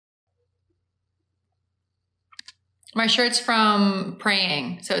My shirt's from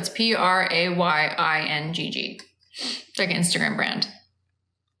Praying. So it's Praying. It's like an Instagram brand.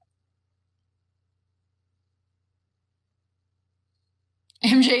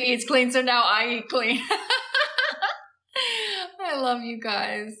 MJ eats clean, so now I eat clean. I love you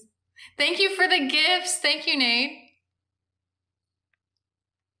guys. Thank you for the gifts. Thank you, Nate.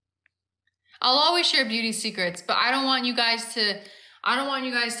 I'll always share beauty secrets, but I don't want you guys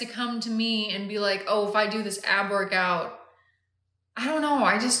to come to me and be like, oh, if I do this ab workout, I don't know.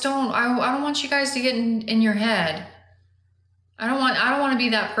 I don't want you guys to get in your head. I don't want to be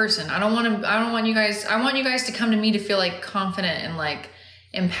that person. I want you guys to come to me to feel like confident and like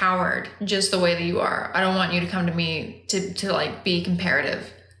empowered just the way that you are. I don't want you to come to me to like be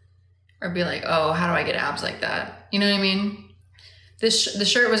comparative or be like, oh, how do I get abs like that? You know what I mean? The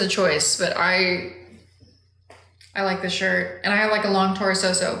shirt was a choice, but I like the shirt and I have like a long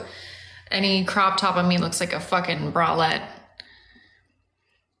torso. So any crop top on me looks like a fucking bralette.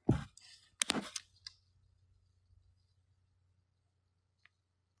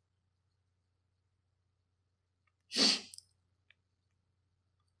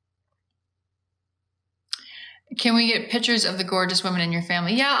 Can we get pictures of the gorgeous women in your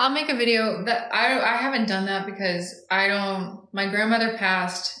family? Yeah, I'll make a video. That I haven't done that because my grandmother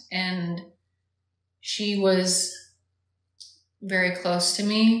passed and she was very close to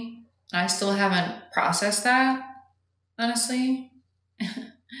me. I still haven't processed that, honestly.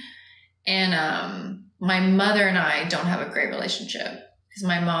 And my mother and I don't have a great relationship because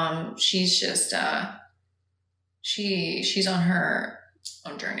my mom, she's just, she's on her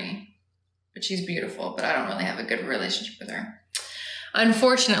own journey. But she's beautiful, but I don't really have a good relationship with her.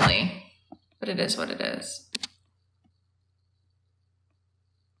 Unfortunately, but it is what it is.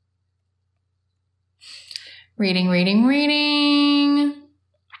 Reading.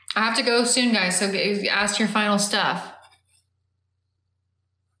 I have to go soon, guys, so ask your final stuff.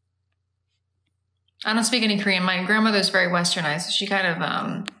 I don't speak any Korean. My grandmother's very westernized, so she kind of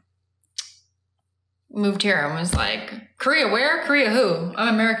moved here and was like, Korea where? Korea who?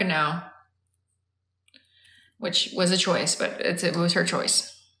 I'm American now. Which was a choice, but it was her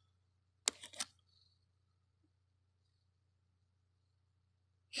choice.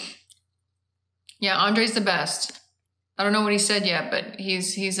 Yeah, Andre's the best. I don't know what he said yet, but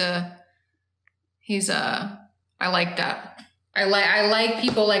he's I like that. I like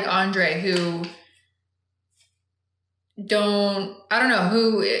people like Andre who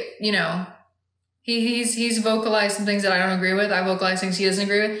he's vocalized some things that I don't agree with. I vocalize things he doesn't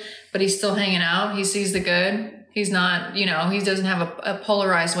agree with, but he's still hanging out. He sees the good. He's not, he doesn't have a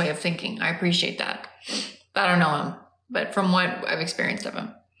polarized way of thinking. I appreciate that. I don't know him, but from what I've experienced of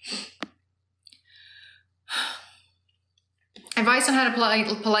him. Advice on how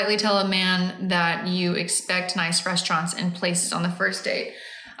to politely tell a man that you expect nice restaurants and places on the first date.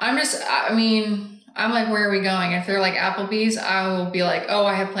 I'm like, where are we going? If they're like Applebee's, I will be like, oh,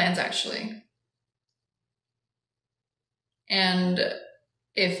 I have plans actually. And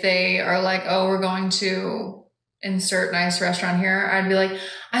if they are like, oh, we're going to insert nice restaurant here, I'd be like,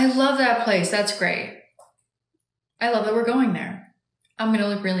 I love that place. That's great. I love that we're going there. I'm going to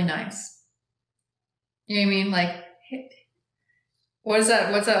look really nice. You know what I mean? Like, what is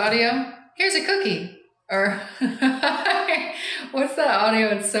that? What's that audio? Here's a cookie. Or what's that audio?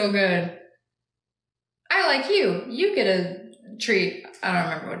 It's so good. I like you. You get a treat. I don't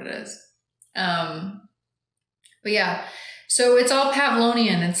remember what it is. But yeah, so it's all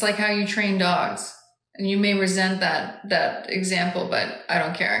Pavlovian. It's like how you train dogs. And you may resent that example, but I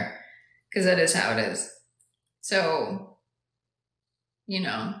don't care because that is how it is. So,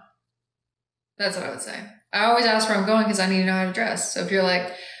 that's what I would say. I always ask where I'm going because I need to know how to dress. So if you're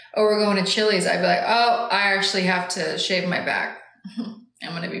like, oh, we're going to Chili's, I'd be like, oh, I actually have to shave my back. I'm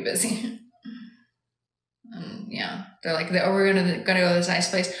going to be busy. Yeah, they're like, oh, we're gonna go to this nice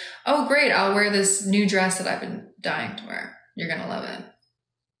place. Oh, great, I'll wear this new dress that I've been dying to wear. You're gonna love it.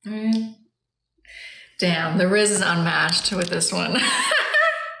 Damn, the Riz is unmatched with this one.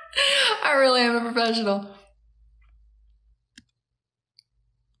 I really am a professional.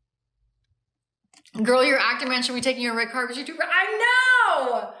 Girl, your actor man should be taking your red carpet.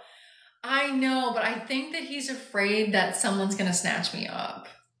 I know, but I think that he's afraid that someone's gonna snatch me up.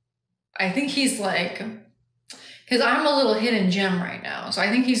 I think he's like, because I'm a little hidden gem right now. So I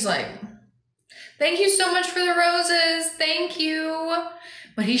think he's like, thank you so much for the roses. Thank you.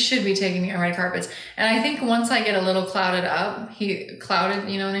 But he should be taking me on red carpets. And I think once I get a little clouded up, you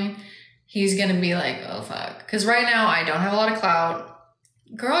know what I mean? He's going to be like, oh, fuck. Because right now I don't have a lot of clout.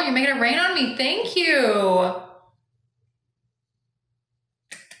 Girl, you're making it rain on me. Thank you.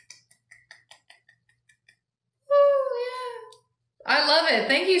 Woo. I love it.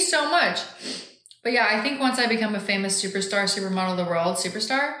 Thank you so much. But yeah, I think once I become a famous superstar, supermodel of the world,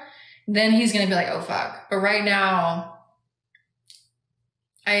 superstar, then he's going to be like, oh, fuck. But right now,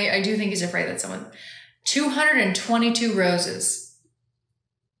 I do think he's afraid that someone... 222 roses.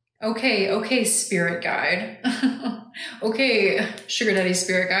 Okay, spirit guide. Okay, sugar daddy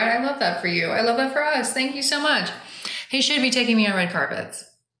spirit guide. I love that for you. I love that for us. Thank you so much. He should be taking me on red carpets.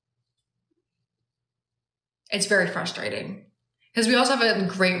 It's very frustrating because we also have a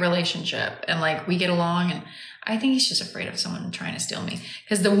great relationship and like we get along, and I think he's just afraid of someone trying to steal me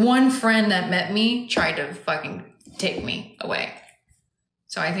because the one friend that met me tried to fucking take me away.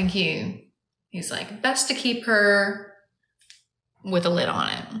 So I think he's like, best to keep her with a lid on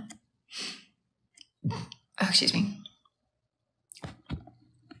it. Oh, excuse me.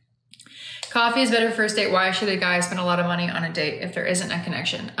 Coffee is better first date. Why should a guy spend a lot of money on a date if there isn't a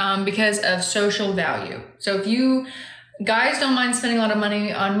connection? Because of social value. So if you guys don't mind spending a lot of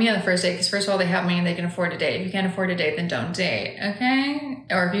money on me on the first date, because first of all, they have money and they can afford to date. If you can't afford to date, then don't date, okay?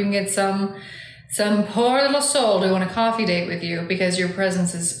 Or if you can get some poor little soul to go on a coffee date with you because your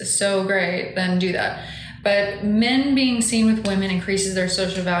presence is so great, then do that. But men being seen with women increases their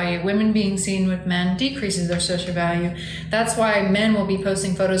social value. Women being seen with men decreases their social value. That's why men will be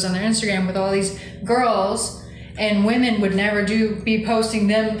posting photos on their Instagram with all these girls, and women would never be posting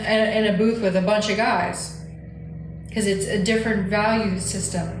them in a booth with a bunch of guys. Because it's a different value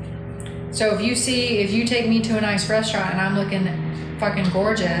system. So if you take me to a nice restaurant and I'm looking fucking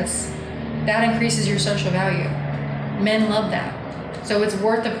gorgeous, that increases your social value. Men love that. So it's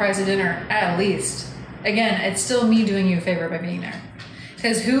worth the price of dinner, at least. Again, it's still me doing you a favor by being there.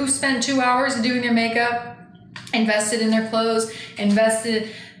 Because who spent 2 hours doing their makeup, invested in their clothes,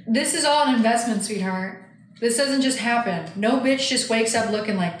 this is all an investment, sweetheart. This doesn't just happen. No bitch just wakes up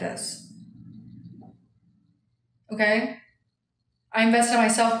looking like this. Okay? I invested in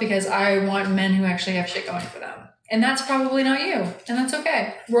myself because I want men who actually have shit going for them. And that's probably not you. And that's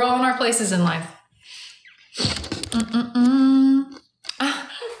okay. We're all in our places in life.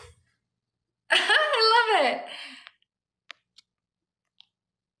 I love it.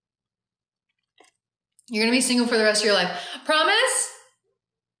 You're going to be single for the rest of your life. Promise?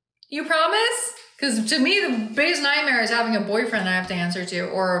 You promise? Because to me, the biggest nightmare is having a boyfriend I have to answer to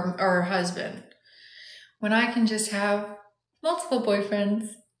or a husband. When I can just have multiple boyfriends.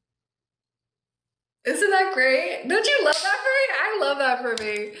 Isn't that great? Don't you love that for me? I love that for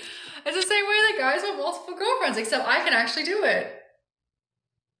me. It's the same way that guys want multiple girlfriends, except I can actually do it.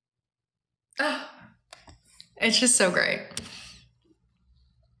 Oh, it's just so great.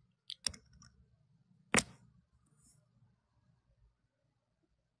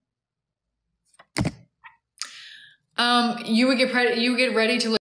 You would get ready to